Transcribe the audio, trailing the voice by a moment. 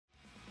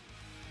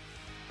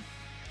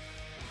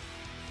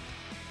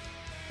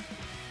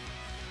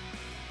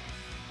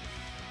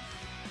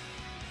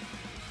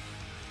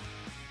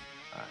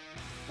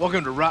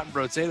Welcome to Rotten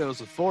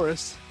Potatoes with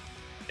Forrest.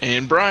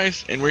 And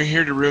Bryce, and we're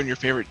here to ruin your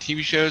favorite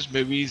TV shows,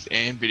 movies,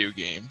 and video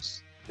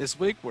games. This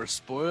week we're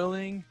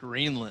spoiling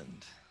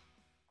Greenland.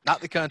 Not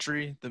the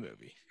country, the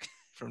movie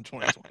from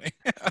 2020.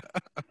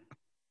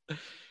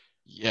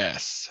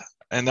 Yes.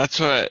 And that's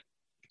what,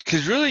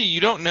 because really you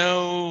don't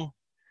know,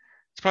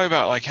 it's probably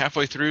about like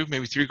halfway through,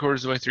 maybe 3/4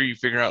 of the way through, you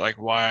figure out like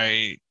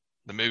why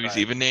the movie's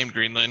even named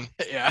Greenland.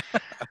 Yeah.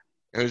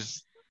 It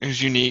was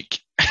unique.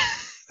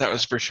 That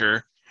was for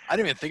sure. I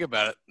didn't even think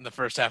about it in the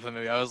first half of the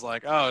movie. I was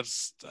like, oh,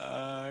 it's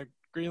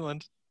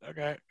Greenland.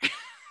 Okay.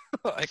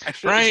 Like I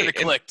should have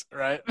clicked,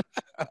 right?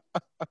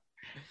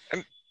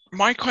 And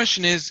my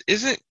question is,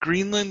 isn't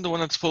Greenland the one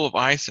that's full of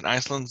ice and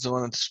Iceland's the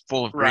one that's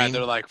full of green? Right,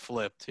 they're like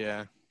flipped,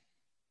 yeah.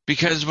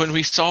 Because when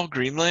we saw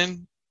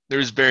Greenland, there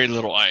was very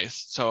little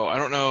ice. So I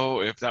don't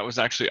know if that was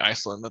actually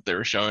Iceland that they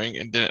were showing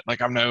and didn't,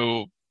 like, I'm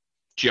no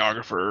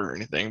geographer or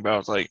anything, but I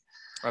was like,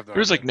 there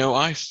was like no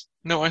ice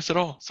at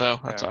all. So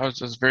that's, I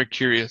was very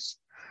curious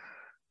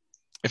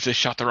if they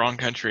shot the wrong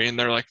country and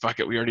they're like, fuck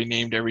it, we already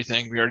named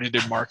everything. We already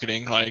did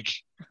marketing. Like,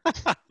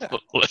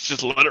 let's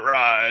just let it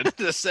ride.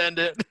 Just send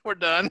it. We're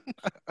done.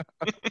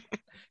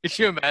 Could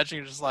you imagine?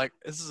 You're just like,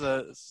 this is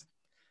a $1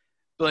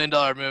 billion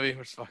movie.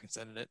 We're just fucking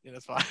sending it. You know,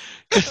 it's fine.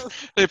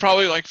 They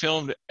probably like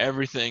filmed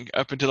everything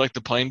up into like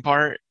the plane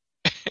part.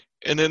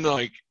 And then they're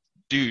like,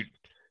 dude,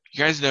 you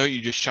guys know you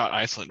just shot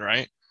Iceland,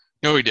 right?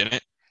 No, we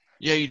didn't.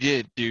 Yeah, you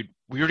did, dude.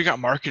 We already got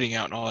marketing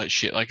out and all that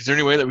shit. Like, is there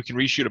any way that we can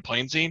reshoot a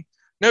plane scene?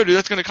 No, dude,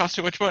 that's going to cost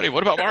too much money.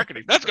 What about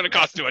marketing? That's going to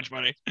cost too much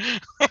money.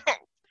 Okay,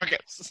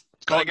 let's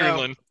call it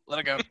Greenland. Let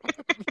it go.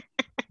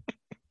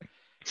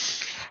 I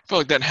feel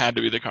like that had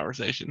to be the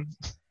conversation.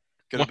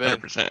 Could have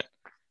 100%. Been.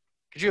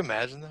 Could you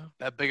imagine, though?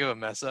 That big of a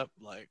mess up?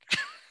 Like,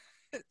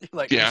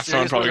 yeah,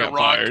 someone probably got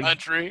fired.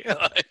 Country?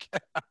 Like...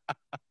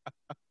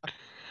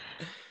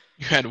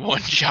 You had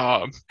one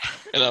job,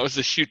 and that was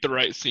to shoot the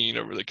right scene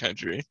over the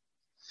country.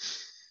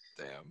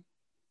 Damn.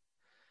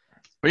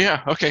 But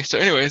yeah, okay, so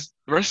anyways,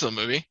 the rest of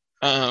the movie.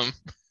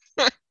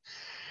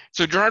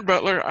 So Gerard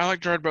Butler, I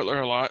like Gerard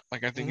Butler a lot.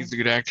 Like, I think he's a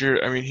good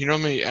actor. I mean, he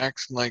normally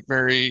acts in like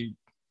very,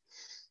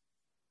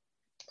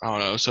 I don't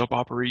know, soap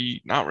opera-y,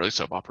 not really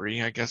soap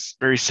opera-y, I guess,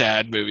 very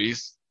sad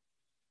movies.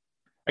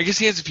 I guess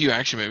he has a few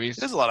action movies.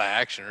 There's a lot of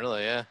action,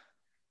 really, yeah.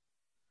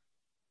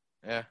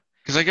 Yeah.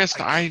 Because I guess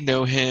I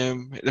know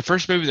him, the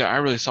first movie that I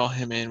really saw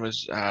him in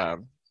was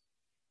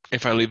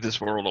If I Leave This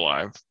World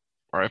Alive,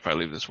 or If I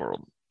Leave This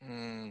World.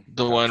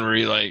 The one where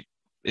he, like,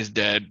 is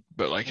dead,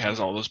 but like has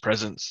all those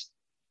presents,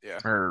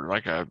 or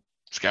like a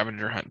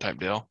scavenger hunt type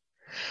deal.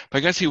 But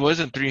I guess he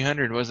was in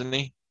 300, wasn't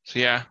he? So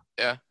yeah,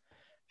 and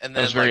then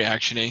that was very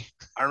actiony.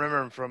 I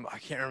remember him from, I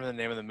can't remember the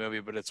name of the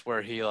movie, but it's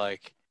where he,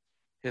 like,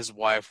 his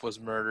wife was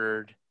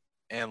murdered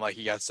and like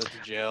he got sent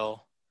to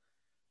jail.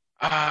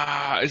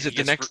 Is it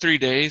The Next 3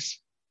 Days?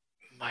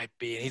 Might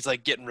be. And he's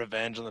like getting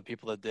revenge on the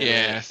people that did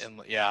it. And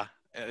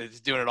and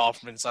he's doing it all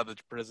from inside the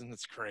prison.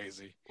 It's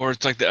crazy. Or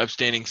it's like The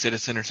Upstanding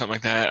Citizen or something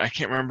like that. I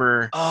can't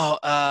remember. Oh,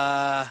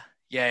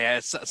 yeah.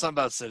 It's something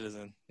about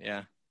Citizen.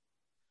 Yeah.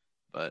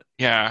 But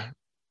yeah,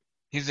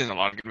 he's in a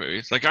lot of good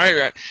movies. Like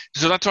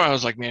so that's why I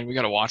was like, man, we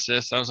got to watch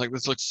this. I was like,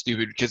 this looks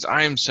stupid because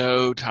I am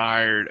so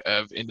tired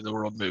of End of the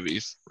World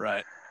movies.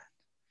 Right.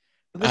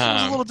 But this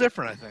was a little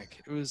different, I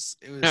think. It was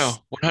no,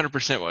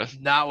 100% was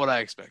not what I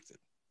expected.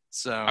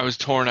 So I was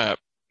torn up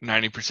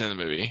 90% of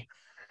the movie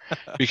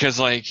because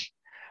like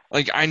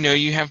I know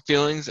you have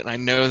feelings and I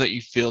know that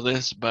you feel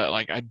this, but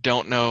like I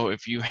don't know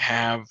if you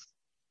have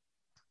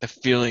the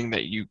feeling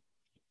that you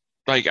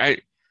like. I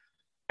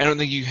don't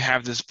think you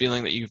have this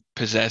feeling that you've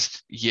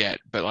possessed yet.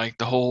 But like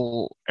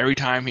every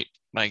time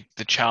like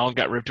the child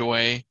got ripped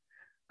away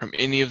from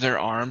any of their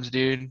arms,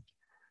 dude.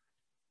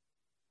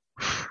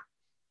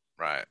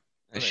 Right.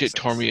 That shit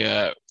tore me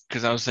up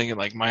because I was thinking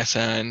like my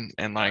son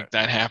and like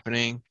that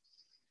happening,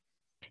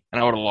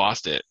 and I would have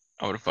lost it.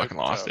 I would have fucking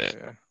lost it.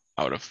 Yeah.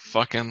 I would have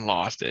fucking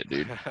lost it,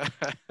 dude.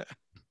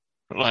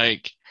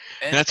 Like,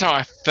 and that's how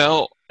I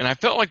felt. And I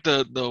felt like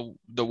the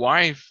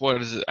wife,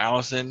 what is it,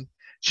 Allison?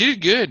 She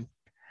did good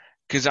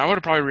because I would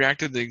have probably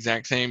reacted the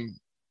exact same,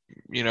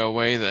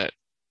 way that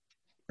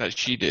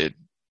she did.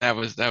 That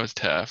was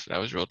tough. That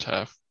was real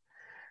tough.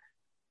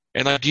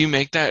 And like, do you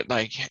make that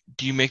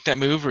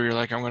move where you're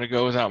like, I'm going to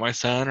go without my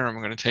son, or I'm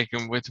going to take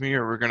him with me,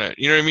 or we're going to,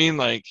 you know what I mean?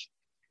 Like,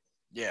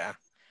 yeah.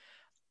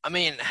 I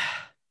mean,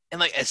 and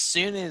like as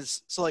soon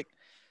as, so like,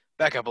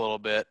 back up a little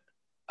bit.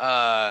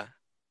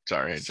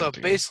 Sorry. So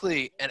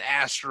basically, an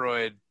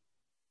asteroid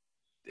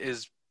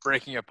is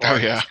breaking apart.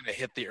 Oh, yeah. It's going to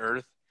hit the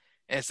Earth,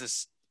 and it's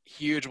this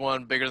huge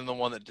one, bigger than the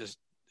one that just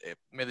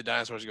made the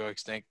dinosaurs go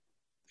extinct,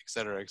 et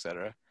cetera, et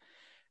cetera.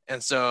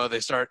 And so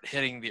they start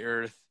hitting the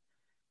Earth.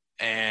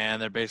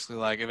 And they're basically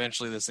like,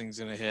 eventually this thing's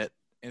going to hit,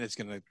 and it's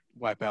going to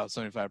wipe out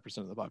 75%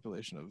 of the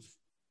population of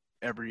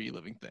every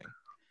living thing.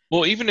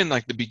 Well, even in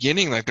like the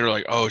beginning, like they're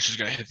like, oh, it's just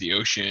going to hit the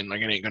ocean. Like,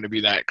 it ain't going to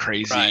be that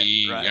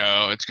crazy.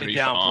 Right. It's going to be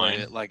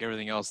fine. It like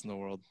everything else in the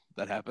world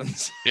that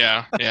happens.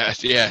 Yeah.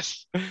 Yes.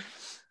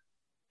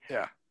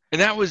 Yeah. And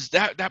that was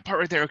that part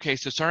right there. Okay,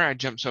 so sorry I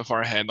jumped so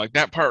far ahead. Like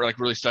that part like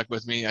really stuck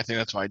with me. I think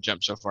that's why I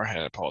jumped so far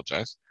ahead. I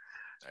apologize.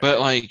 All But right.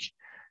 like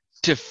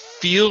to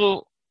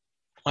feel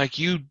like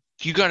you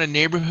got a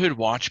neighborhood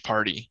watch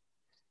party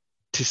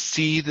to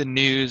see the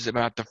news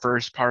about the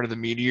first part of the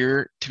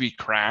meteor to be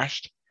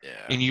crashed,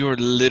 Yeah. and you are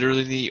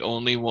literally the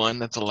only one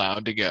that's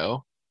allowed to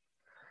go.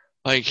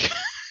 Like,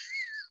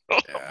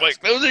 Yeah.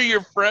 like those are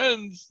your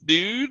friends,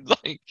 dude.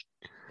 Like,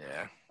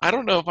 Yeah. I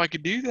don't know if I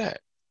could do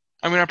that.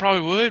 I mean, I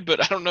probably would,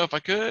 but I don't know if I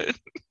could.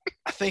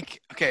 I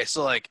think okay,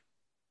 so like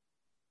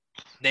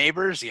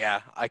neighbors,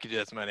 yeah, I could do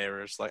that to my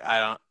neighbors. Like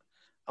I'm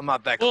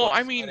not that Well, close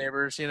I to my mean,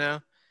 neighbors, you know.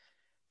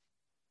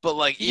 But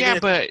like yeah,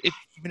 but if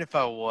even if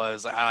I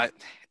was,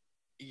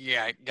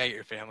 yeah, get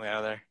your family out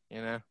of there,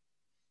 you know.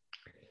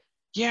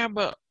 yeah,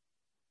 but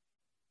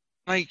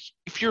like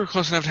if you're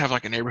close enough to have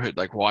like a neighborhood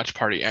like watch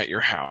party at your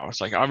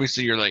house, like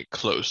obviously you're like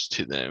close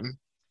to them.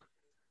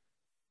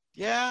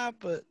 Yeah,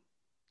 but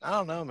I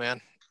don't know,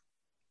 man.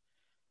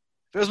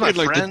 If it was You my had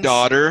like the friends,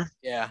 daughter.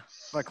 yeah,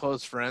 my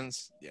close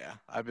friends, yeah,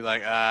 I'd be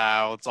like,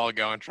 let's all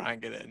go and try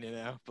and get in, you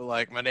know. But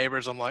like my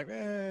neighbors, I'm like,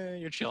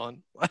 you're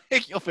chilling,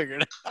 like you'll figure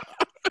it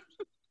out.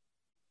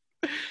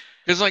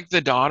 Because like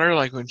the daughter,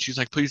 like when she's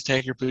like, please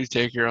take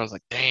her," I was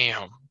like,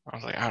 damn. I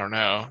was like, I don't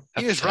know.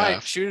 He That's was right.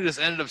 tough. She just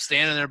ended up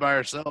standing there by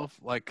herself,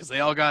 like, because they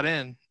all got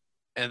in,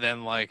 and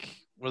then like,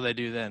 what do they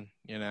do then,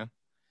 you know?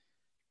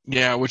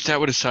 Yeah, which that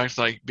would have sucked,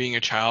 like being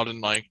a child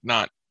and like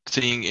not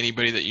seeing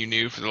anybody that you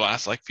knew for the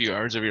last like few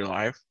hours of your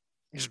life.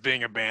 Just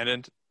being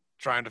abandoned,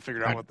 trying to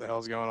figure out I, what the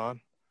hell's going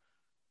on.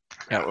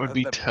 that Yeah, would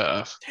be that'd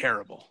be tough.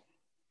 terrible.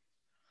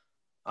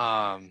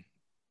 Um,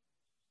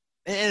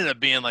 it ended up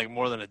being like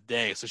more than a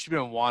day, so she'd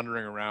been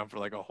wandering around for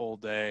like a whole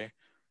day,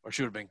 or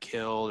she would have been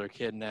killed or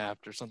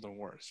kidnapped or something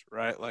worse,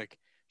 right? Like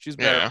she's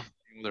better Yeah.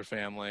 with her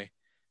family,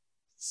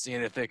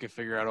 seeing if they could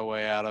figure out a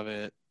way out of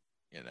it.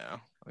 You know,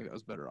 I think that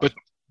was better But off.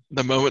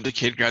 the moment the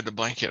kid grabbed the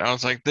blanket, I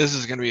was like, this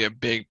is gonna be a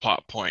big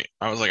plot point.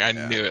 I was like, I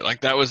Yeah, knew it.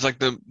 Like that was like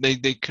they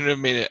couldn't have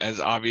made it as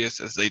obvious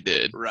as they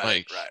did. right,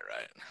 Like right,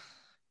 right.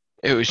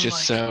 it was I'm just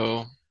like,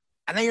 so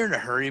I know you're in a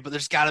hurry, but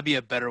there's got to be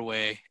a better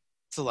way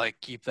to like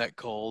keep that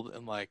cold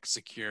and like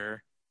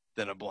secure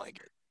than a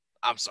blanket.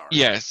 I'm sorry.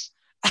 yes.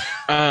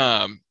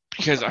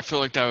 Because I feel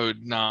like that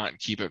would not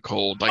keep it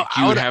cold. Oh, Like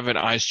you would have an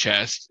ice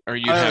chest or I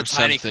you'd would have a have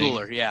tiny something.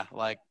 cooler. Yeah,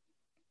 like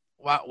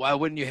why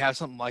wouldn't you have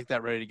something like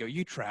that ready to go?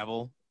 You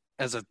travel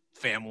as a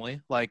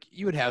family, like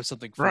you would have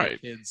something for your Right.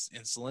 kids'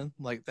 insulin.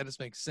 Like that just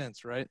makes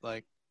sense, right?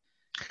 Like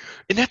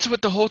And that's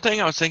what the whole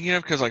thing I was thinking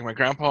of because like my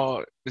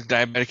grandpa is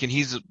diabetic and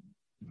he's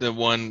the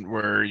one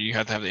where you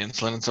have to have the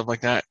insulin and stuff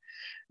like that.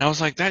 And I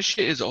was like, that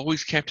shit is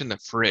always kept in the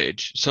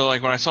fridge. So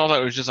like when I saw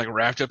that it was just like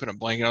wrapped up in a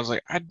blanket, I was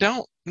like, I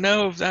don't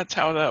know if that's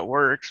how that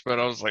works, but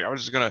I was like, I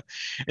was just gonna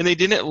and they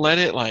didn't let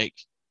it like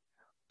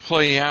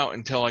play out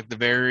until like the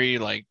very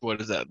like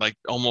what is that? Like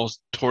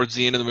almost towards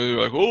the end of the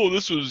movie, like, oh,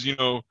 this was,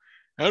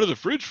 out of the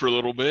fridge for a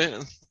little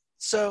bit.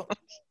 so.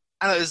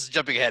 I know this is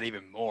jumping ahead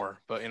even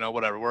more, but you know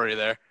whatever. We're already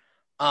there.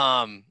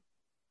 Um,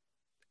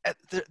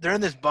 they're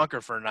in this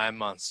bunker for 9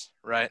 months,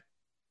 right?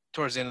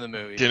 Towards the end of the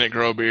movie. Didn't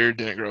grow a beard,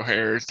 didn't grow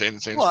hair, stayed in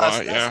the same Well,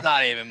 spot. that's Yeah.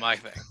 not even my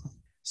thing.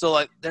 So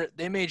like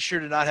they made sure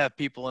to not have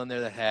people in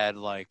there that had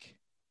like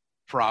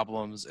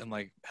problems and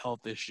like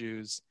health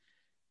issues,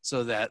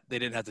 so that they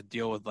didn't have to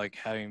deal with like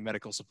having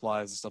medical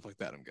supplies and stuff like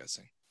that. I'm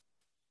guessing.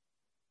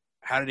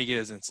 How did he get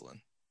his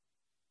insulin?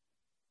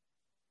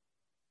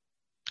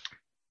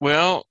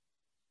 Well,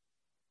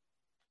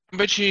 I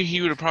bet you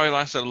he would have probably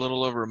lasted a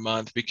little over a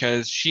month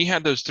because she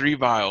had those 3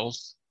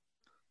 vials.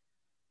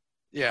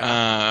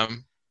 Yeah.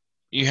 Um,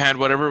 you had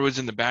whatever was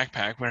in the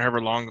backpack,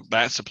 whatever long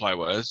that supply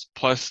was,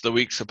 plus the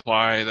week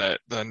supply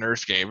that the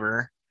nurse gave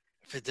her.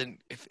 If it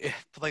didn't, if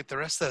like the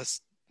rest of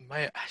this,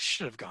 I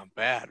should have gone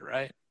bad,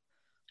 right?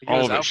 Like it All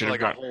was of it out for should have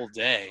like a gone. whole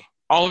day.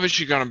 All of it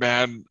should have gone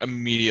bad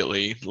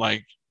immediately.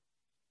 Like,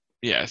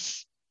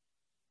 yes,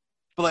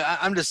 But like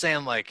I'm just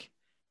saying, like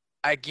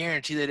I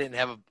guarantee they didn't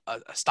have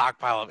a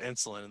stockpile of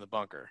insulin in the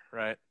bunker,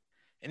 right?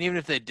 And even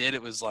if they did,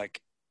 it was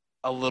like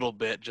a little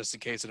bit just in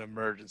case an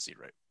emergency,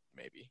 right?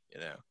 Maybe, you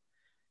know.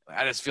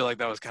 I just feel like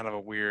that was kind of a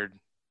weird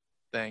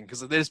thing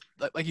because they just,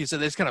 like you said,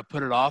 they just kind of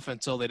put it off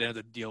until they didn't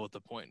have to deal with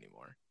the point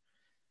anymore.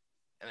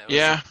 And it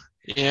was like,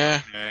 yeah,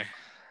 yeah. okay,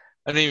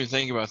 I didn't even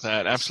think about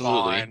that. it's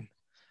Absolutely, fine.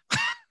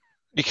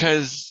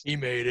 because He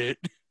made it.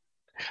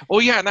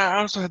 well, yeah. Now I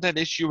also had that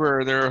issue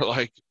where they're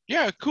like,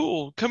 "Yeah,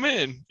 cool, come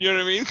in." You know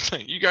what I mean?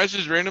 Like, you guys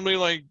just randomly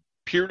like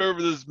peered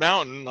over this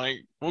mountain. Like,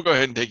 we'll go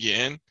ahead and take you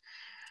in,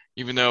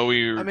 even though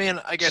we I were mean,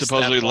 I guess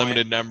supposedly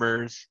limited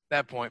numbers.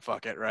 that point,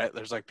 fuck it, right?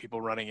 There's like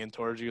people running in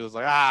towards you. It's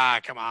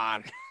like, come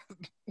on.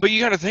 But you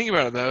got to think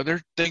about it though.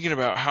 They're thinking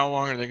about how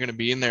long are they going to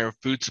be in their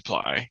food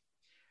supply.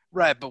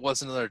 Right, but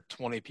what's another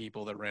 20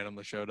 people that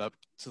randomly showed up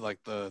to like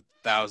the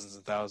thousands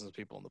and thousands of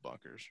people in the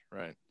bunkers,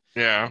 right?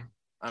 Yeah.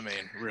 I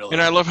mean, really.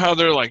 And I love how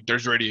they're like,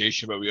 there's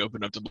radiation, but we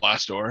opened up the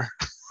blast door.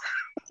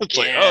 It's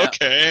like, Yeah.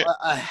 okay. Well,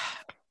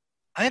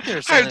 I think they were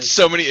I saying had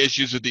so many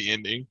issues with the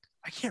ending.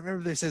 I can't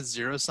remember if they said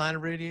zero sign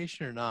of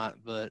radiation or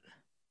not, but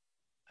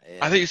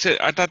I think you said.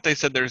 I thought they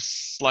said there's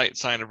slight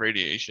sign of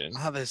radiation.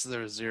 I thought they said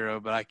there was 0,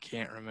 but I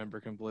can't remember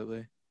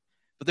completely.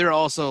 But they're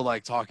also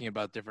like talking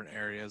about different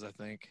areas, I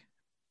think.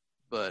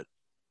 But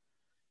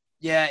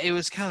yeah, it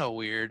was kind of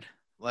weird.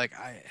 Like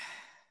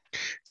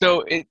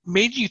So it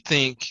made you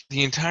think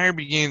the entire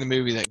beginning of the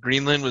movie that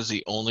Greenland was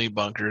the only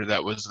bunker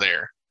that was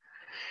there.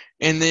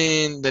 And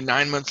then the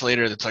 9 months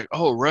later, it's like,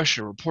 oh,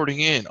 Russia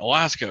reporting in,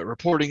 Alaska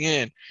reporting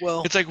in.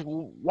 well, It's like,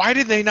 why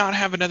did they not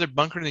have another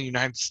bunker in the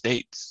United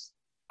States?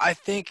 I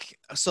think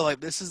so. Like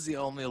this is the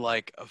only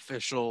like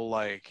official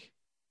like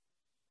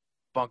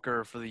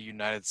bunker for the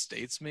United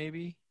States,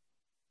 maybe.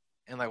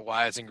 And like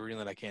why it's in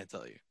Greenland, I can't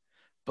tell you.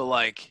 But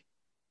like,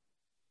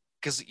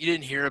 because you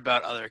didn't hear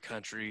about other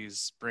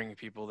countries bringing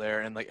people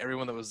there, and like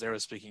everyone that was there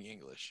was speaking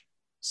English.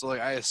 So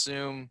like I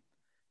assume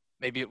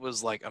maybe it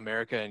was like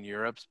America and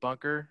Europe's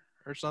bunker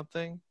or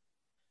something.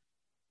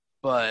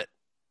 But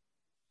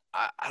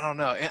I don't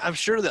know. And I'm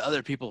sure that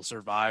other people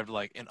survived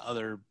like in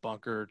other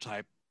bunker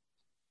type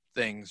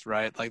things,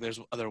 right? Like there's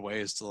other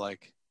ways to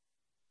like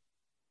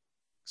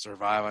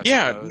survive, I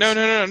Yeah, suppose. no.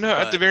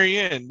 At the But very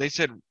end, they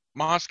said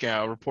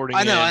Moscow reporting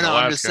I know, I in, know.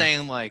 I'm just Alaska.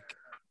 saying like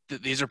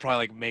these are probably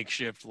like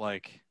makeshift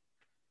like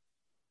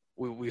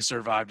we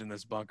survived in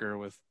this bunker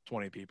with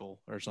 20 people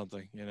or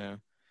something, you know?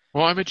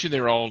 Well, I bet you they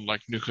were all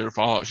like nuclear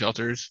fallout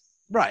shelters.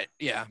 Right.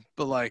 Yeah.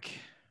 But like,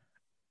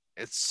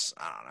 it's,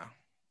 I don't know.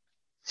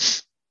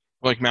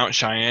 Like Mount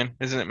Cheyenne.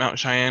 Isn't it Mount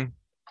Cheyenne?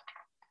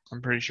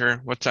 I'm pretty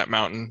sure. What's that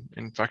mountain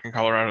in fucking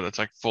Colorado that's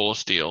like full of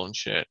steel and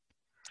shit?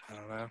 I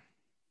don't know.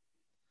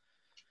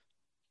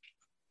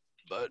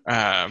 But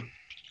Um,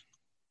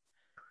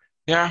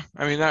 yeah,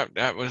 I mean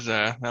that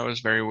was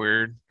very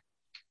weird.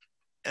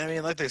 I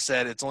mean, like they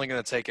said, it's only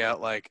going to take out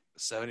like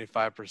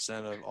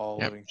 75% of all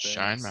Yep, living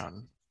Cheyenne things.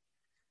 Mountain.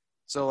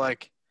 So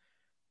like,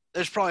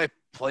 there's probably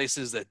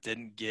places that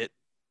didn't get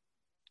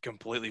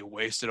completely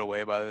wasted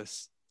away by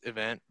this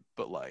event,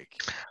 but like,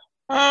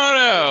 Oh a lot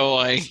no, of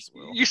like places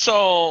will. you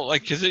saw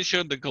like because it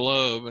showed the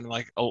globe and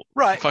like oh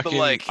Right.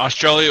 fucking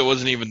Australia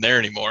wasn't even there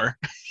anymore.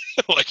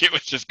 Like it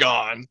was just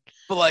gone.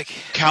 But like,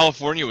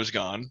 California was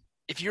gone.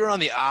 if you're on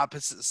the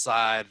opposite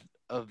side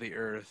of the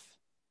earth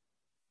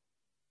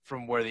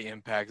from where the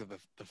impact of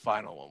the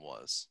final one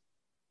was,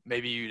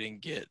 maybe you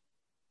didn't get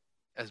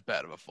as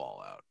bad of a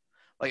fallout.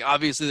 Like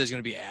obviously there's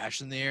going to be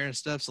ash in the air and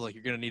stuff, so like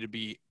you're going to need to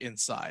be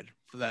inside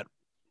for that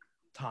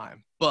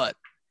time. But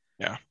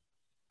Yeah.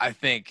 I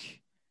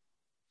think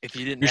if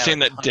you didn't You're have a saying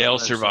that ton of Dale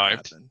other stuff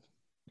survived. happen,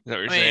 Is that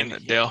what you're I saying? mean,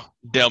 That he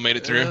Dale made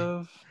it through? could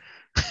have.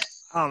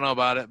 I don't know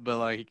about it, but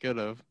like he could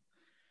have.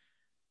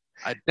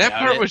 I That doubt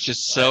part it. was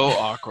just But so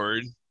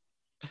awkward.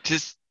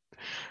 Just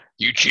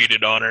you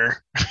cheated on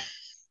her,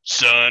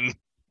 son.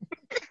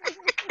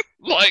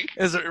 Like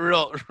it's a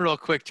real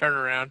quick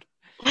turnaround.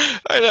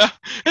 I know.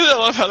 And I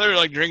love how they were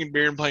like drinking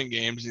beer and playing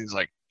games. And he's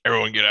like,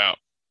 "Everyone get out."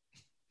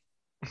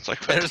 It's like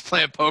what They're the just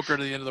playing poker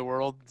to the end of the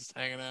world, just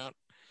hanging out.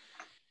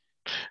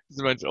 It's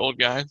a bunch of old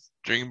guys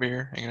drinking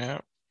beer, hanging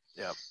out.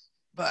 Yep.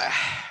 But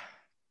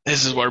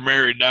This is where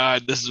Mary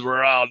died. This is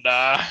where I'll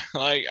die.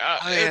 Like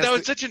I mean, that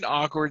was such an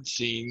awkward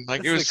scene.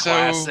 Like it it's the was so.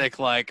 classic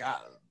like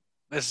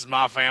this is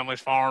my family's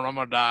farm. I'm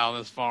gonna die on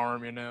this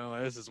farm. You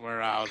know, this is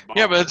where I was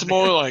Yeah, but born. it's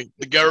more like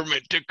the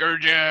government took our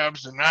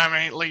jobs and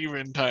I ain't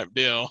leaving type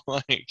deal.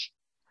 Like,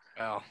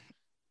 Well,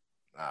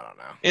 I don't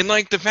know. and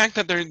like the fact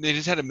that they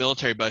just had a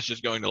military bus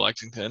just going to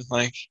Lexington.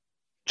 Like,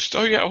 just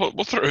oh yeah,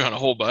 we'll throw you on a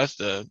whole bus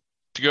to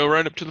go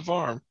right up to the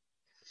farm.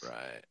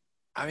 Right.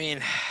 I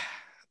mean,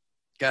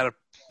 gotta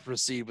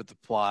proceed with the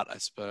plot, I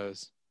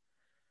suppose.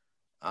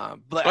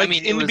 But I Like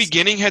mean, it in the was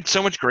beginning had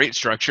so much great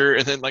structure,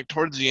 and then like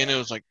towards the end it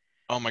was like,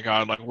 oh my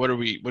god, like what do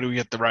we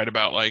have to write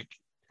about? Like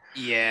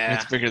we have yeah.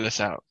 to figure this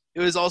out. It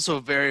was also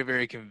very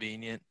very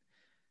convenient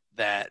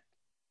that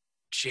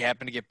she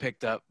happened to get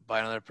picked up by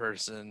another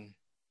person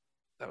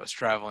that was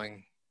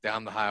traveling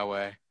down the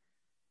highway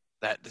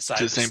that To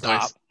decided the to same stop.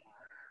 place.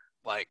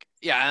 Like,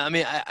 yeah, I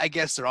mean, I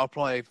guess they're all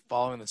probably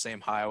following the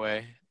same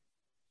highway,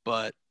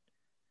 but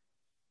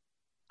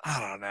I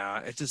don't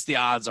know. It's just the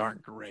odds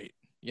aren't great,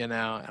 you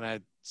know,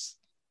 and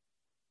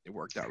it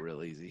worked out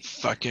real easy.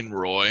 Fucking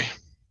Roy.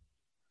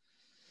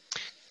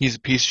 He's a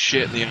piece of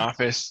shit in the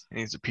office, and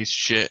he's a piece of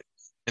shit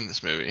in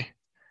this movie.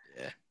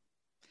 Yeah.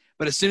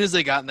 But as soon as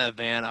they got in that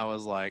van, I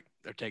was like,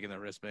 they're taking their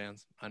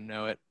wristbands. I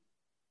know it.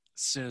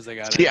 As soon as they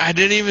got See, in. I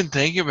didn't even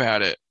think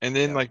about it. And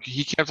then Yep. like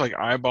he kept like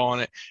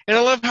eyeballing it. And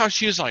I love how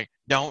she was like,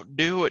 "Don't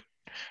do it.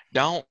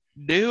 Don't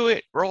do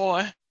it,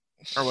 Roy."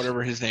 Or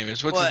whatever his name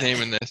is. What's his What?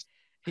 name in this?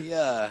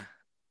 Yeah.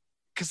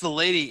 Because the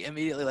lady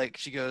immediately, like,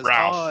 she goes,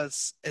 Ralph. "Oh,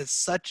 it's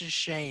such a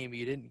shame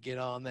you didn't get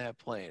on that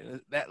plane."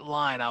 That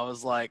line, I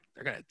was like,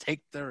 "They're gonna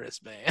take the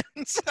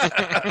wristbands."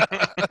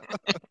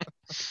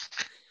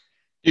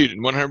 Dude,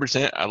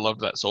 100%. I loved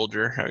that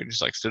soldier. How he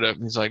just like stood up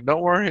and he's like,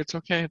 "Don't worry, it's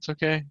okay, it's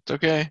okay, it's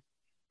okay.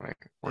 Like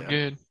we're Yeah.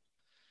 good."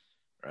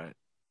 Right.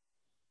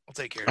 We'll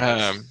take care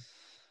of this.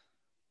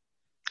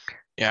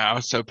 Yeah, I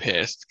was so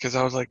pissed because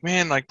I was like,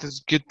 man, like this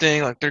is a good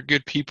thing. Like they're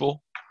good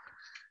people.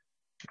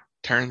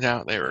 Turns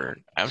out they were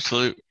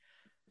absolute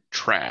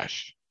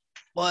trash.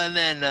 Well, and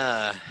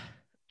then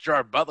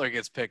Gerard Butler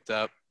gets picked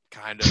up,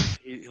 kind of.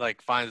 He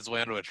like finds his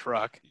way into a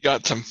truck. You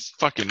got some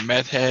fucking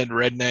meth head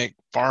redneck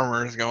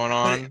farmers going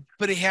on.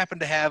 But he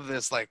happened to have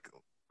this like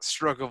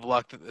stroke of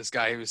luck that this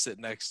guy he was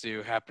sitting next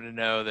to happened to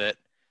know that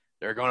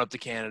they're going up to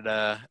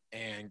Canada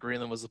and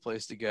Greenland was the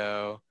place to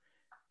go,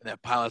 and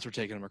that pilots were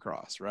taking him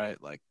across,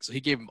 right? Like, so he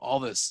gave him all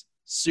this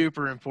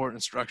super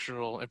important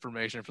structural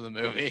information for the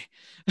movie.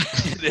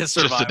 Just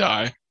to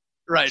die.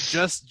 Right,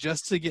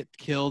 just to get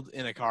killed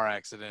in a car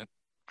accident.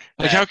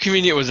 Like, how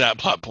convenient was that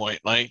plot point?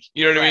 Like,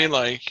 you know what I mean?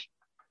 Like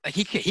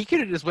he could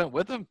have just went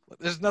with him.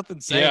 There's nothing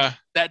saying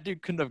that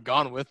dude couldn't have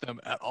gone with them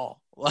at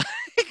all. Like,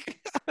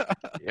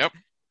 yep.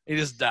 He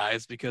just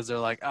dies because they're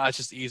like, it's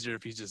just easier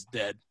if he's just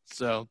dead.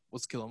 So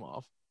let's kill him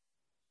off.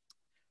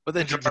 But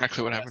then that's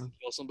exactly what happened.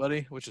 Kill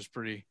somebody, which is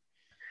pretty.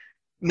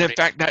 In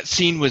fact, that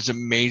scene was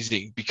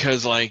amazing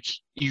because like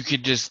you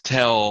could just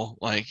tell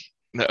like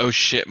the oh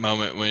shit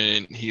moment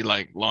when he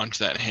like launched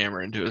that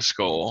hammer into his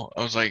skull.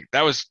 I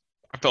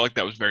felt like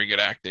that was very good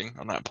acting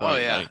on that point. Oh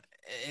yeah, like,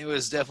 it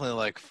was definitely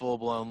like full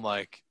blown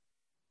like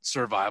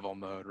survival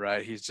mode,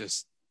 right? He's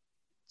just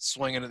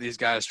swinging at these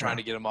guys, trying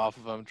to get him off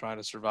of him, trying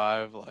to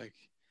survive, like,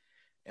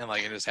 and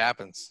like it just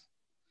happens.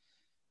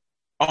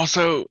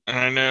 Also, and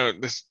I know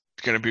this is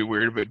gonna be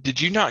weird, but did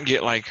you not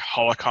get like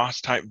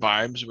Holocaust type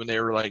vibes when they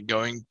were like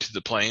going to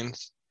the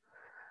planes?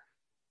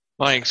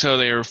 Like, so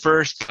they were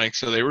first, like,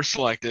 so they were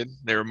selected,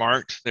 they were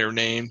marked, they were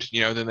named,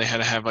 you know, then they had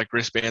to have like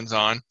wristbands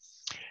on.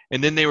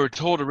 And then they were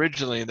told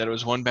originally that it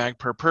was one bag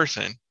per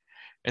person.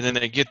 And then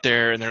they get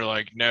there and they're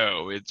like,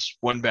 no, it's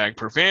one bag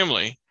per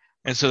family.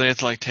 And so they had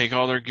to like take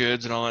all their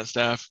goods and all that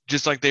stuff,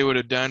 just like they would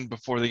have done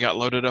before they got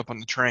loaded up on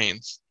the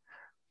trains,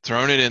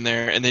 thrown it in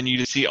there. And then you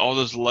just see all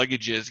those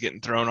luggages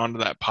getting thrown onto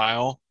that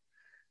pile.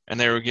 And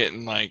they were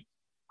getting like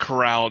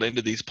corralled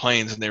into these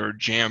planes and they were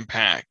jam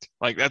packed.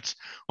 Like that's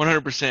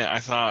 100% I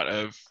thought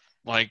of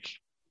like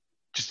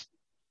just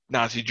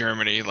Nazi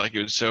Germany. Like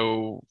it was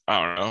so,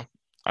 I don't know.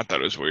 I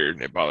thought it was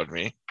weird. It bothered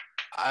me.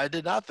 I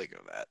did not think of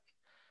that.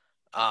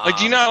 Like,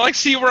 do you not like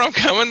see where I'm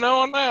coming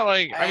though on that?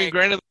 Like, I mean,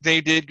 granted, they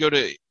did go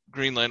to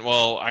Greenland.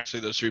 Well, actually,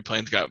 those 3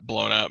 planes got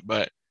blown up,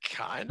 but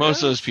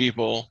most of those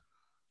people,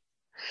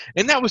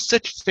 and that was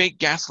such fake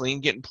gasoline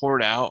getting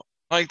poured out.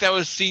 Like that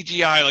was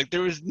CGI. Like that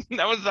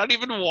was not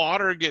even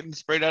water getting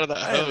sprayed out of the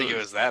hose. I didn't think it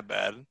was that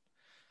bad,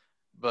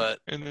 but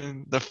and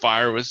then the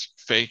fire was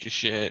fake as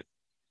shit.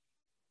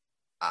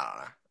 I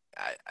don't know.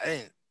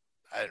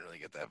 I didn't really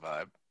get that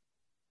vibe.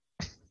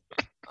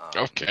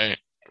 Okay.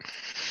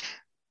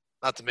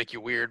 Not to make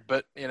you weird,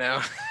 but you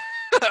know.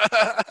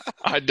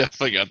 I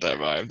definitely got that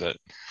vibe. That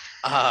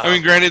I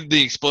mean, granted,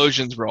 the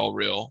explosions were all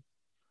real,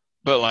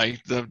 but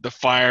like the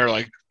fire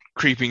like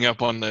creeping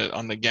up on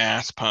the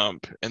gas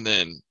pump and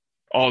then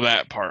all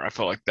that part, I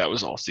felt like that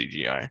was all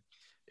CGI.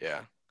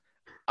 Yeah.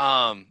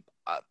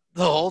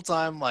 The whole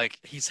time, like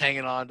he's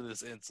hanging on to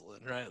this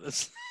insulin, right?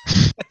 This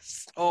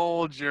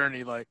whole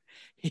journey, like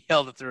he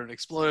held it through an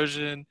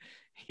explosion.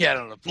 He had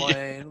it on a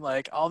plane,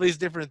 like all these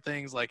different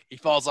things. Like he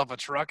falls off a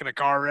truck in a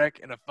car wreck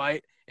in a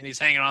fight, and he's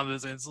hanging on to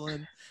this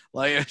insulin.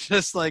 Like it's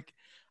just like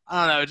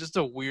I don't know, just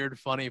a weird,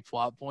 funny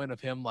plot point of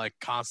him like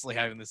constantly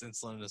having this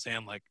insulin in his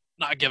hand, like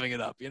not giving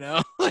it up, you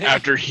know? Like,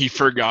 after he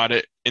forgot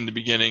it in the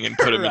beginning and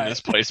put him in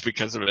this place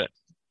because of it.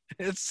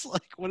 It's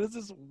like, what is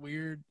this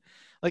weird?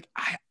 Like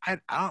I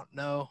don't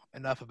know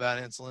enough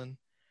about insulin,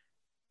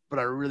 but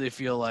I really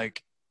feel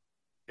like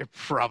it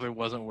probably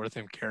wasn't worth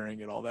him carrying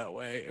it all that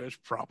way. It was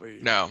probably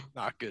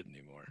not good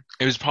anymore.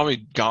 It was probably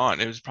gone.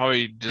 It was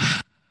probably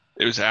just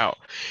it was out.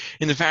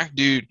 And the fact,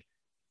 dude,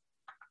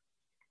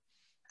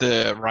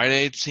 the Rite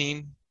Aid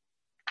scene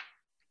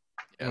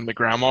when the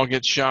grandma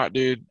gets shot,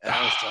 dude.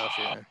 That was tough,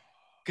 yeah.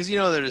 Because you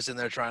know they're just in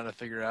there trying to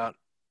figure out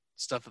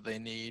stuff that they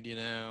need, you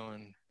know,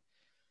 and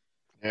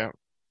yeah.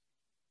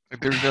 Like,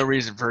 there's no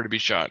reason for her to be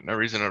shot. No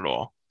reason at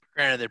all.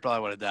 Granted, they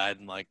probably would have died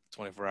in like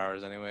 24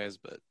 hours anyways,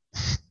 but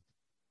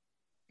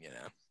you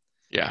know.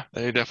 Yeah,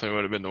 they definitely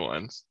would have been the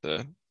ones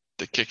to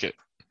kick it.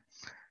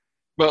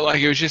 But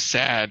like it was just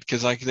sad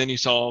because like then you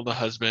saw the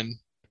husband.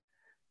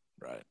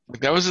 Right.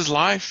 Like that was his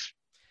life.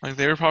 Like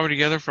they were probably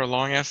together for a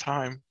long ass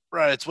time.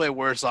 Right. It's way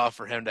worse off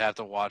for him to have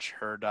to watch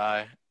her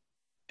die,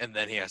 and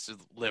then he has to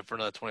live for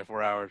another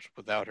 24 hours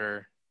without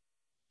her,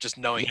 just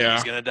knowing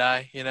he's gonna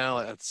die. You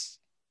know,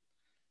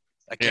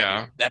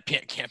 that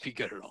can't be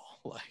good at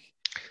all. Like,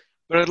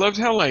 but I loved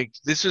how like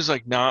this was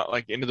like not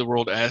like end of the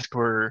world-esque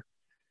where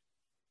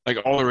like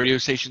all the radio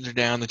stations are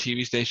down, the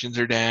TV stations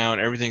are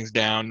down, everything's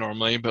down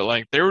normally, but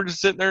like they were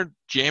just sitting there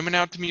jamming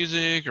out to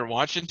music or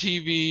watching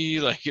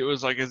TV. Like it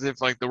was like as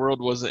if like the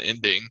world wasn't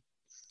ending.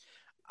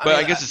 But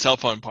I guess the cell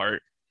phone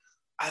part.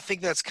 I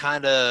think that's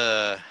kind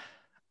of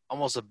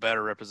almost a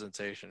better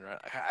representation, right?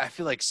 I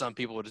feel like some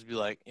people would just be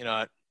like, you know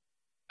what,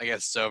 I guess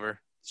it's over.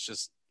 Let's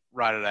just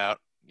ride it out.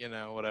 You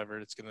know, whatever.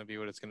 It's going to be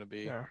what it's going to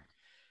be.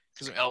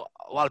 Because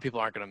a lot of people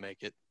aren't going to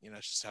make it. You know,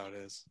 it's just how it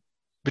is.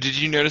 But did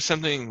you notice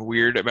something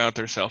weird about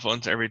their cell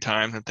phones every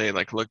time that they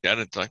like looked at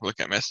it to like look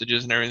at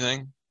messages and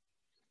everything?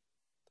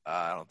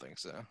 I don't think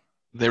so.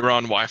 They were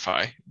on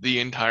Wi-Fi the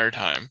entire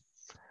time.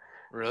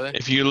 Really?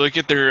 If you look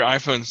at their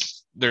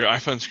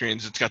iPhone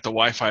screens, it's got the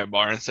Wi-Fi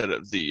bar instead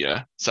of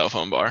the cell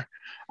phone bar.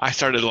 I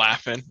started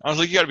laughing. I was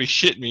like, "You got to be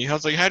shitting me!" I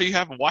was like, "How do you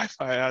have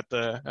Wi-Fi at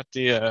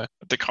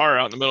the car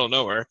out in the middle of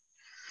nowhere,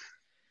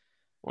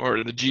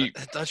 or the Jeep,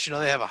 Don't you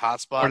know they have a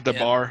hotspot or the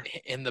bar?"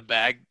 in the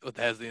bag that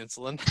has the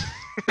insulin?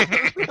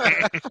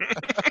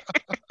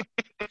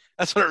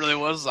 That's what it really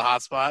was a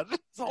hotspot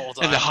the whole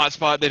time. And the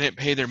hotspot, they didn't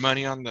pay their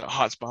money on the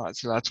hotspot,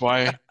 so that's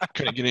why I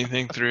couldn't get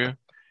anything through.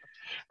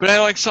 But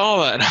I like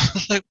saw that, and I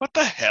was like, "What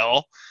the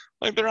hell?"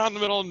 Like they're out in the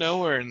middle of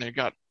nowhere, and they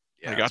got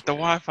Yeah, the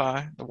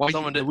Wi-Fi,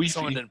 someone the Wi-Fi.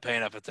 someone didn't pay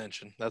enough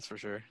attention. That's for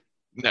sure.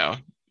 No,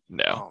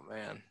 no. Oh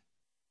man.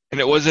 And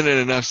it wasn't in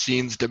enough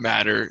scenes to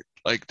matter.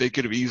 Like they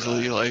could have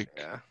easily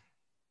yeah.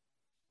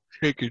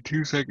 taken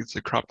 2 seconds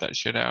to crop that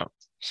shit out.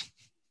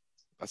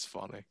 That's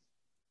funny.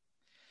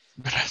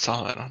 But I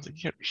saw that, and I was like,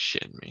 "You gotta be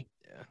shitting me."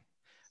 Yeah,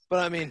 but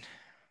I mean,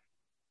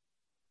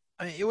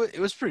 it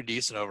was pretty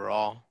decent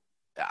overall.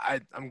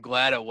 I'm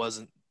glad it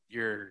wasn't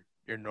your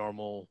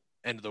normal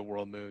end of the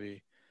world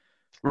movie.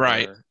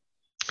 Right.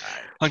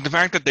 Like the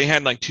fact that they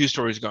had like two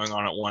stories going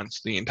on at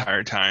once the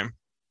entire time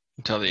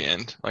until the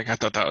end. Like I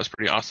thought that was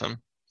pretty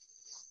awesome.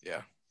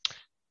 Yeah.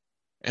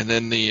 And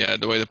then the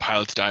way the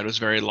pilots died was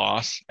very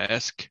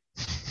Lost-esque.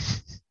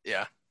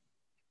 Yeah.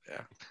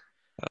 Yeah.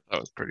 That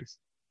was pretty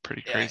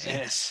crazy.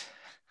 Yes.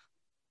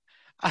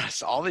 I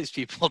saw all these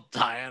people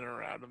dying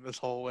around him this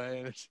whole way,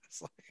 and it's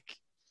just like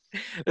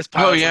this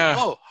pilot's like,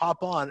 "Oh,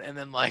 hop on," and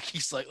then like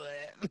he's like,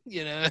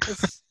 you know,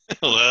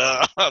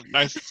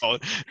 nice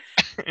solid.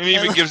 And he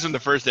even gives him the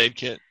first aid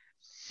kit.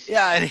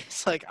 Yeah, and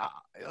he's like,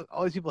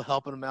 all these people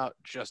helping him out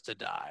just to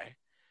die.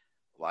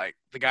 Like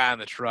the guy on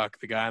the truck,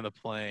 the guy on the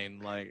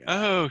plane, like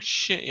oh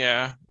shit,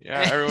 yeah,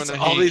 everyone that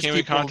all he these came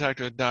people, in contact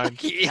with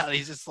died. Yeah,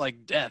 he's just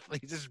like death.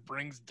 He just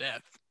brings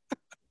death.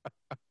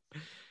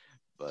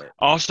 But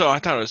also, I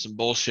thought it was some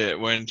bullshit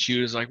when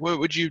she was like, "What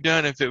would you have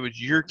done if it was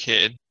your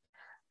kid?"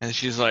 And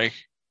she's like,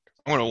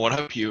 "I'm gonna one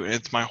up you, and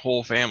it's my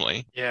whole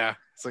family." Yeah,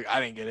 it's like I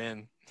didn't get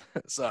in.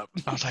 What's up?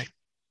 I was like,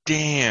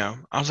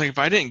 "Damn!" I was like, "If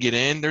I didn't get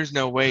in, there's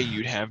no way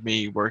you'd have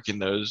me working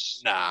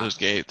those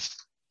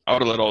gates. I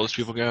would have let all those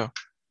people go."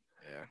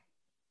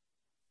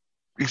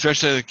 Yeah.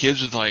 Especially the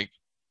kids with like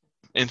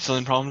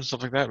insulin problems and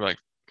stuff like that. Like,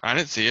 I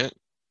didn't see it.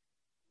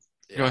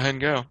 Yeah. Go ahead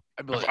and go.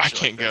 I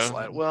can't go.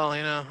 Slide. Well,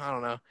 you know, I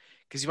don't know,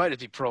 because you might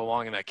just be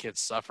prolonging that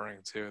kid's suffering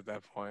too at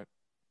that point.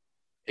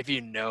 If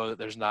you know that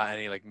there's not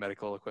any like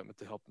medical equipment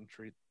to help them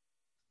treat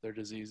their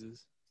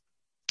diseases.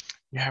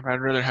 Yeah, but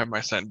I'd rather have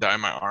my son die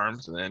in my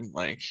arms than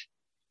like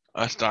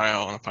us die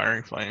on a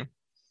firing flame.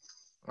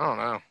 I don't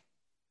know.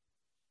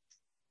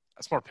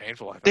 That's more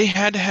painful, I think. They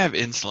had to have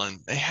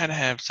insulin. They had to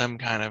have some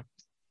kind of.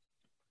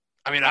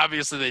 I mean,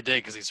 obviously they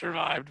did because he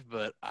survived,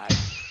 but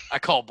I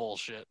call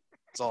bullshit.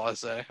 That's all I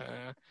say.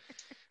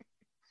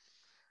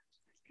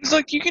 It's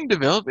like you can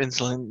develop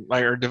insulin,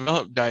 like or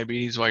develop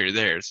diabetes while you're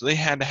there. So they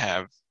had to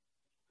have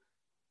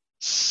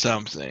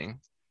something.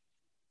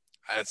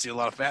 I didn't see a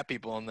lot of fat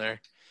people in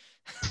there.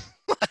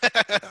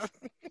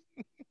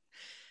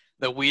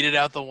 That weeded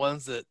out the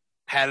ones that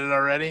had it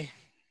already.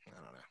 I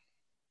don't know.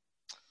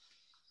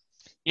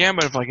 Yeah,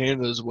 but if like any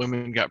of those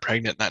women got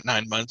pregnant in that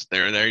 9 months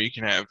they were there, you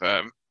can have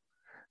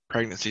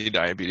pregnancy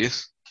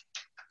diabetes.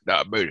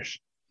 Diabetes.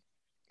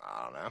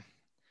 I don't know.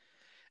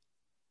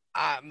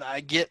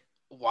 I get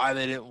why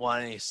they didn't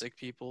want any sick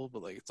people,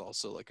 but like it's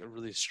also like a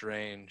really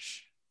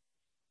strange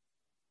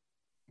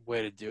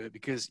way to do it,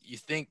 because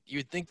you'd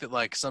think that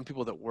like some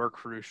people that were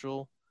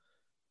crucial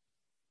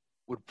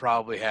would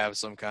probably have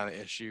some kind of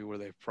issue where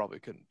they probably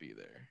couldn't be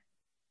there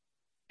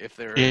if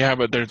they're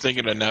but they're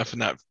thinking enough in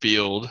that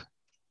field.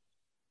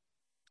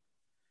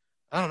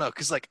 I don't know,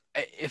 because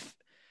if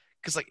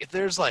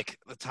there's like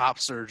the top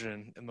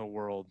surgeon in the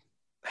world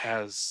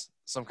has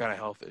some kind of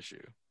health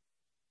issue,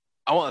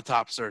 I want the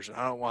top surgeon.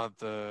 I don't want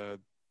the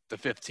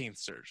 15th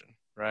surgeon,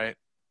 right?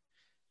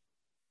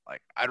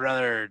 Like I'd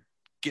rather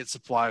get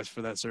supplies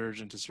for that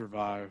surgeon to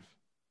survive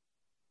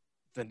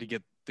than to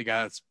get the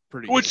guy that's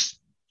pretty Which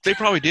they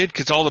probably did,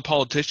 because all the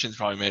politicians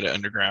probably made it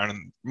underground,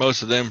 and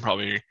most of them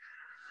probably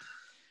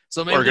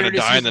are going to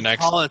die in the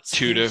next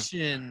 2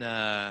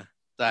 to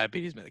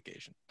diabetes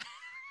medication.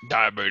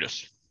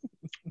 Diabetes.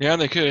 Yeah,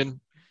 they could,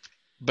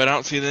 but I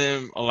don't see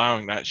them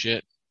allowing that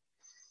shit.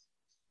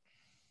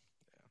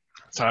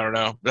 So I don't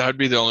know. That would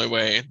be the only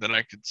way that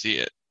I could see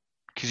it,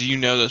 because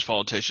those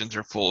politicians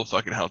are full of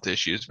fucking health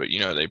issues, but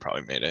they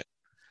probably made it.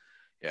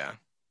 Yeah.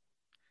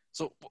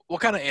 So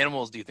what kind of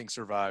animals do you think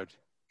survived?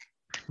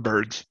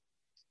 Birds.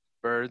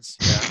 Birds?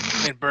 Yeah.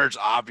 I mean, birds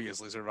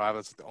obviously survive.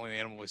 That's the only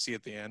animal we see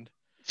at the end.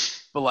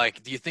 But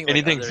like, do you think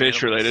anything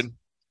fish related?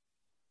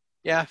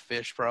 Yeah,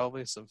 fish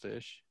probably. Some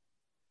fish.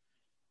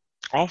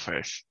 All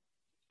fish.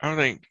 I don't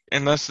think,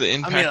 unless the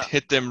impact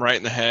hit them right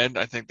in the head,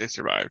 I think they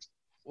survived.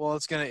 Well,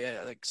 it's gonna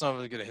some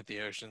of it's gonna hit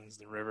the oceans,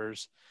 the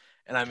rivers,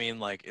 and I mean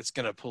like it's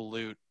gonna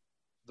pollute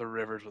the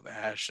rivers with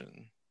ash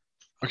and.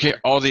 Okay,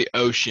 all the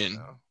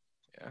ocean.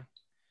 Yeah.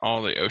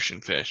 All the ocean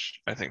fish,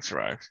 I think,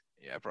 survived.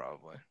 Yeah,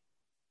 probably.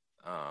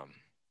 I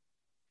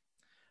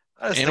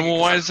just Animal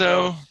wise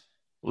though,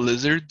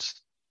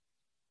 lizards.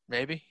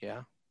 Maybe,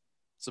 yeah.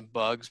 Some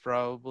bugs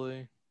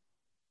probably.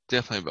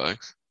 Definitely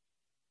bugs.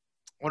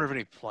 I wonder if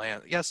any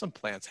plants. Yeah, some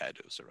plants had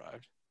to have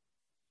survived.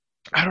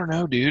 I don't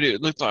know, dude.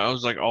 It looked like I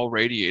was like all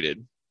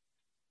radiated.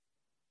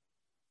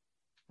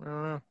 I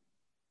don't know.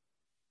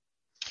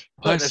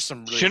 But there's Plus,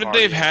 some really shouldn't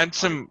they have had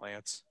some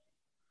plants?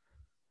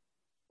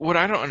 What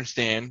I don't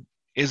understand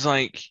is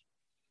like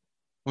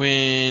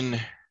when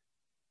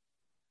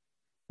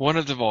one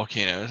of the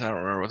volcanoes, I don't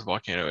remember what the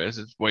volcano is,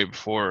 it's way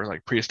before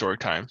like prehistoric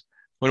times.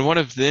 When one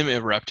of them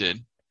erupted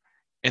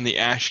and the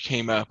ash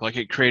came up, like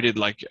it created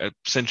like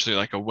essentially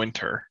like a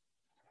winter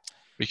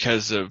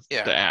because of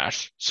the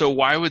ash. So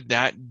why would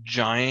that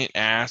giant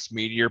ass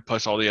meteor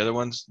plus all the other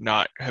ones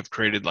not have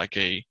created like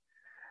a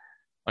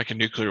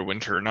nuclear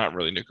winter? Not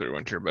really nuclear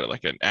winter, but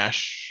like an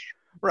ash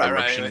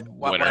eruption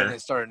Why winter. didn't they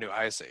start a new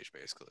ice age,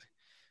 basically?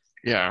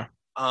 Yeah.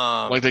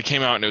 Like they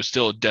came out and it was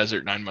still a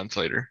desert 9 months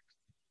later.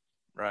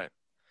 Right.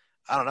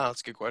 I don't know.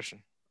 That's a good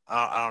question.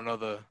 I don't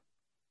know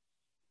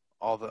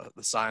all the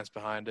science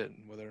behind it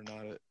and whether or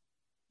not it.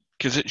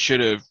 Because it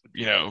should have,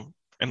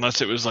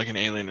 unless it was like an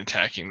alien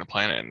attacking the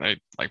planet and they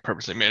like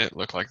purposely made it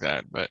look like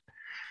that. But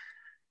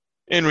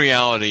in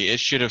reality, it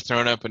should have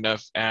thrown up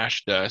enough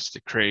ash dust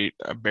to create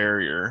a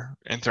barrier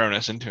and thrown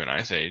us into an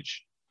ice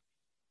age.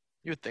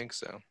 You would think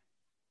so.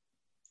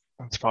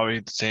 It's probably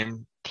the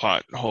same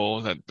plot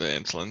hole that the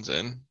insulin's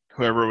in.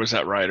 Whoever was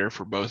that writer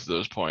for both of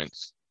those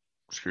points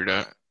screwed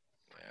up.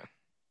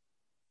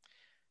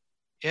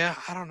 Yeah,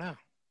 I don't know.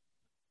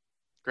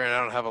 Granted,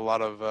 I don't have a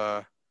lot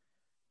of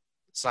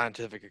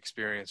scientific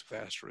experience with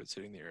asteroids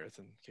hitting the Earth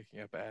and kicking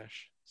up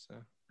ash. So,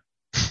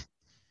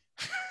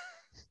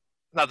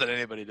 not that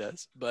anybody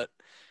does, but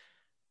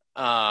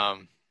yeah,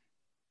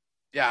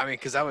 I mean,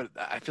 because I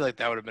feel like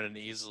that would have been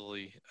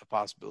easily a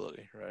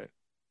possibility, right?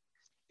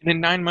 And in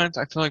 9 months,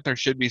 I feel like there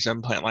should be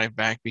some plant life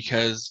back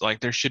because like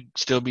there should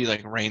still be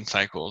like rain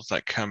cycles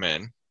that come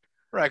in.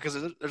 Right, because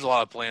there's a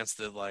lot of plants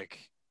that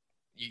like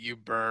you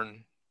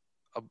burn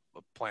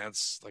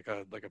plants like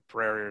a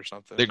prairie or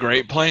something. The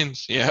Great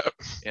Plains, yeah.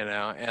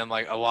 And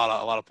like a lot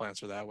of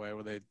plants are that way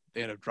where they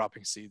end up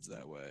dropping seeds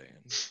that way.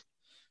 And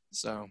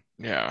so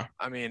yeah,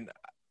 I mean,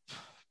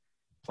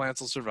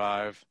 plants will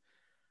survive.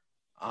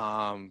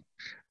 I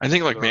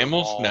think like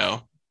mammals,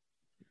 no.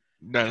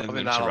 None of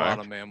them not survive. A lot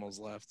of mammals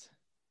left.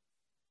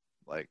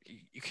 Like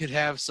you could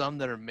have some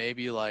that are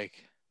maybe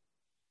like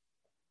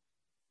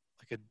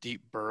a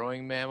deep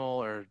burrowing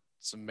mammal or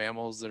some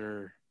mammals that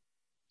are.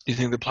 Do you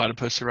think the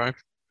platypus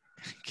survived?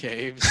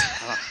 Caves?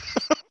 I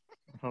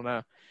don't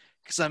know.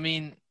 Because, I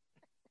mean,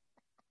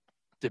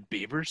 did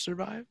beavers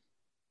survive?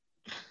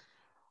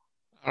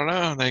 I don't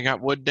know. They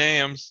got wood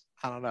dams.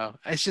 I don't know.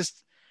 It's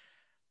just.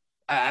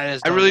 I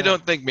really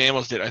don't think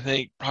mammals did. I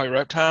think probably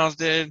reptiles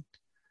did.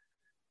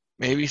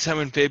 Maybe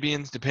some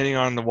amphibians, depending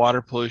on the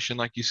water pollution,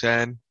 like you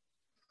said.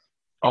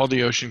 All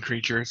the ocean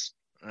creatures.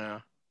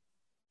 Yeah.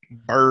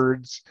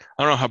 Birds.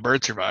 I don't know how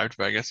birds survived,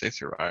 but I guess they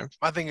survived.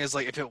 My thing is,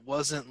 like, if it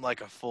wasn't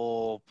like a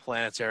full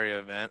planetary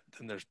event,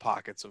 then there's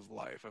pockets of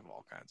life of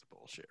all kinds of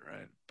bullshit,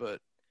 right? But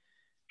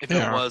if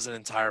it was an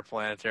entire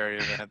planetary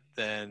event,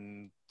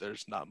 then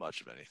there's not much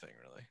of anything,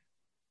 really.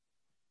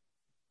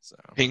 So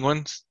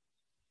penguins,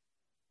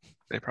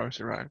 they probably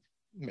survived.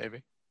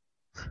 Maybe.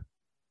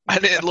 I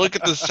didn't look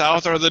at the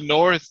south or the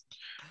north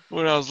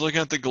when I was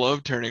looking at the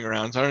globe turning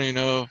around. So I don't even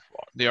know if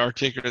the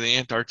Arctic or the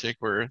Antarctic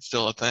were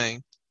still a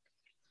thing.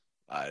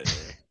 I don't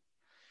know.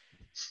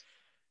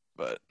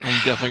 But I'm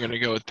definitely going to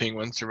go with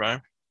penguins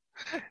survive.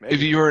 Maybe.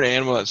 If you were an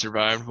animal that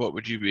survived, what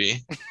would you be?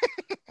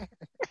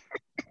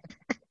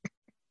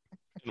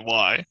 And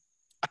why?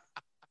 I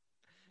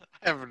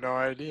have no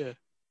idea.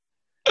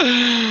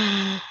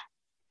 I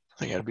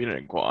think I'd be an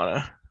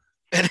iguana.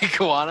 An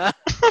iguana?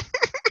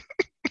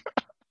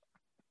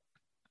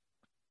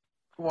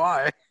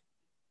 Why?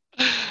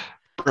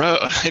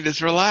 Bro, they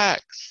just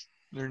relax.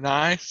 They're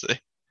nice. They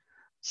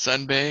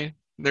sunbathe.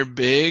 They're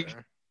big.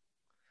 Sure.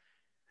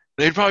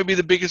 They'd probably be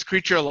the biggest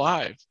creature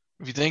alive,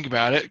 if you think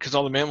about it, because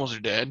all the mammals are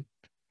dead.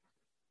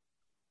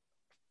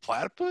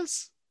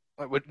 Platypus?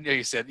 What,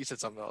 you said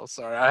something else.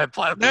 Sorry, I had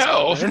platypus.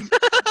 No.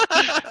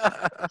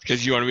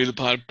 Because you want to be the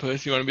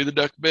platypus? You want to be the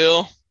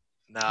duckbill?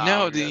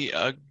 No,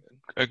 the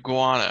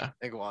iguana.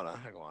 Iguana.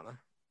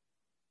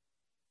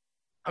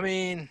 I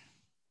mean,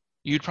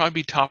 you'd probably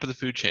be top of the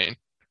food chain.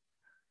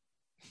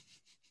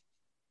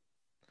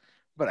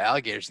 But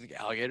alligators, you think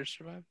alligators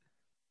survive?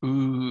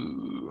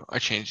 Ooh, I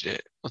changed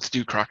it. Let's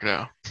do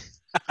crocodile.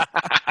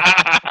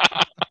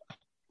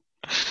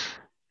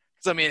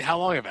 So, I mean, how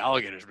long have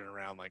alligators been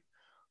around? Like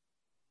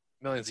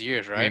millions of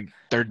years, right? I mean,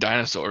 they're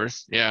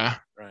dinosaurs. Yeah.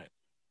 Right.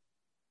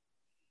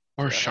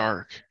 Or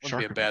shark. Wouldn't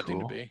be a bad thing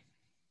to be.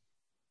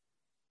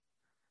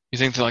 You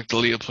think the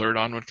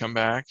Liopleurodon would come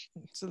back?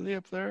 It's a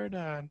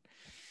Liopleurodon.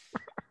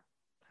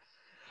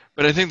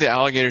 But I think the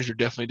alligators are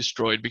definitely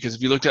destroyed because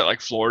if you looked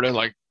at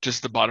Florida,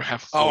 just the bottom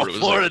half of Florida was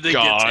Florida did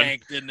get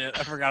tanked, didn't it?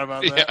 I forgot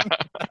about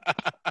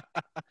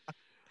that.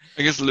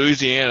 I guess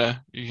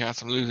Louisiana. You got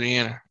some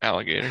Louisiana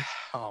alligators.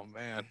 Oh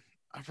man,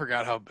 I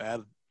forgot how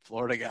bad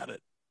Florida got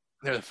it.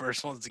 They're the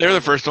first ones. They're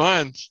the first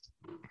ones.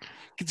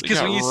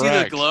 Because when you see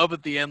the globe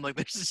at the end, like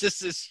there's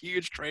just this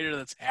huge crater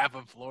that's half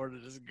of Florida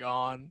just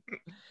gone.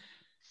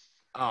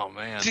 Oh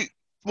man. See,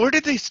 where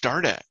did they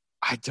start at?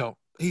 I don't.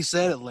 He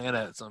said Atlanta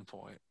at some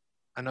point.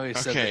 I know he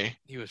said that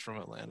he was from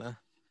Atlanta.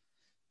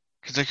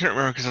 Because I couldn't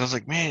remember. Because I was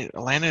like, man,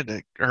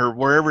 Atlanta or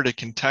wherever to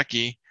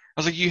Kentucky. I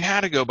was like, you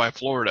had to go by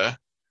Florida.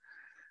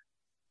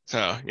 So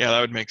yeah,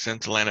 that would make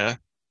sense. Atlanta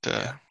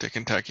to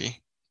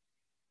Kentucky.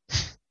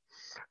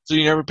 So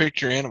you never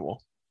picked your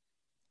animal.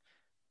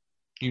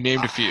 You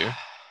named a few.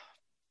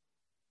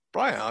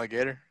 Probably an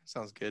alligator.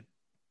 Sounds good.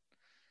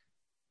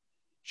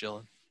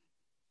 Chilling.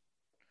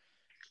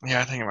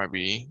 Yeah, I think it might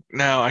be.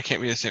 No, I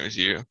can't be the same as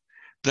you.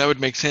 That would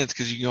make sense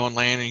because you go on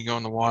land and you go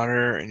in the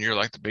water and you're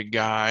like the big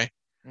guy.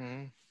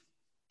 Mm-hmm.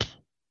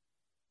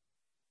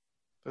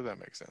 Does that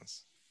make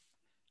sense?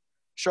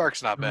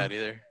 Shark's not bad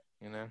either,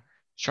 you know?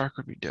 Shark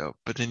would be dope,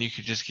 but then you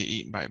could just get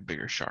eaten by a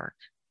bigger shark.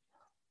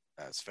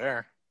 That's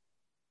fair.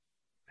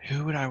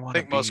 Who would I want to be?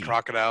 I think most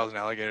crocodiles and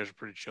alligators are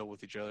pretty chill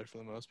with each other for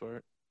the most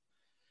part.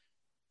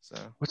 So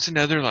what's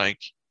another like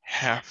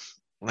half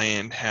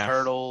land, half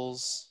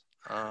turtles?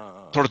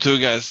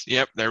 Tortugas.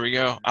 Yep, there we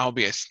go. I'll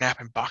be a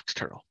snapping box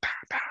turtle.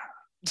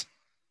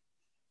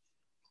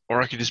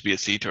 Or I could just be a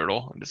sea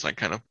turtle and just like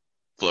kind of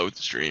flow with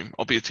the stream.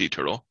 I'll be a sea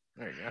turtle.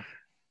 There you go.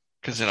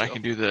 Because then I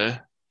can do the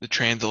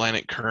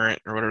transatlantic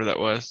current or whatever that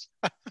was.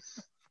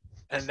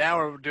 And now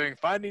we're doing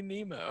Finding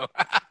Nemo.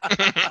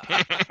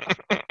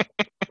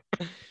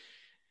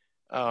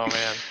 Oh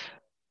man,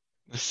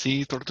 the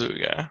sea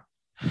tortuga.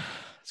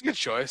 It's a good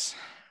choice.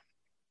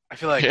 I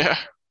feel like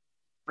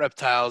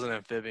reptiles and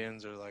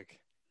amphibians are like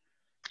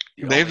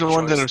they're the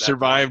ones that have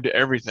survived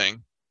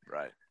everything.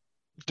 Right.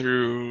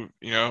 Through,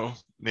 you know,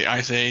 the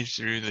ice age,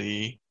 through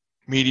the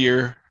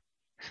meteor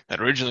that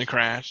originally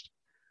crashed.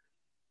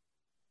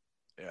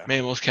 Yeah.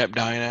 Mammals kept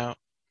dying out.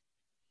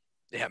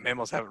 Yeah,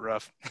 mammals have it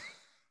rough.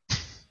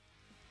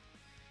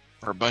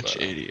 We're a bunch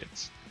of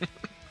idiots.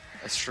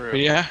 That's true. But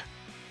yeah,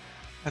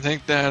 I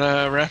think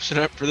that wraps it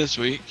up for this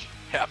week.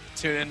 Yep.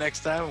 Tune in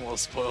next time and we'll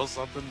spoil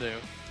something new.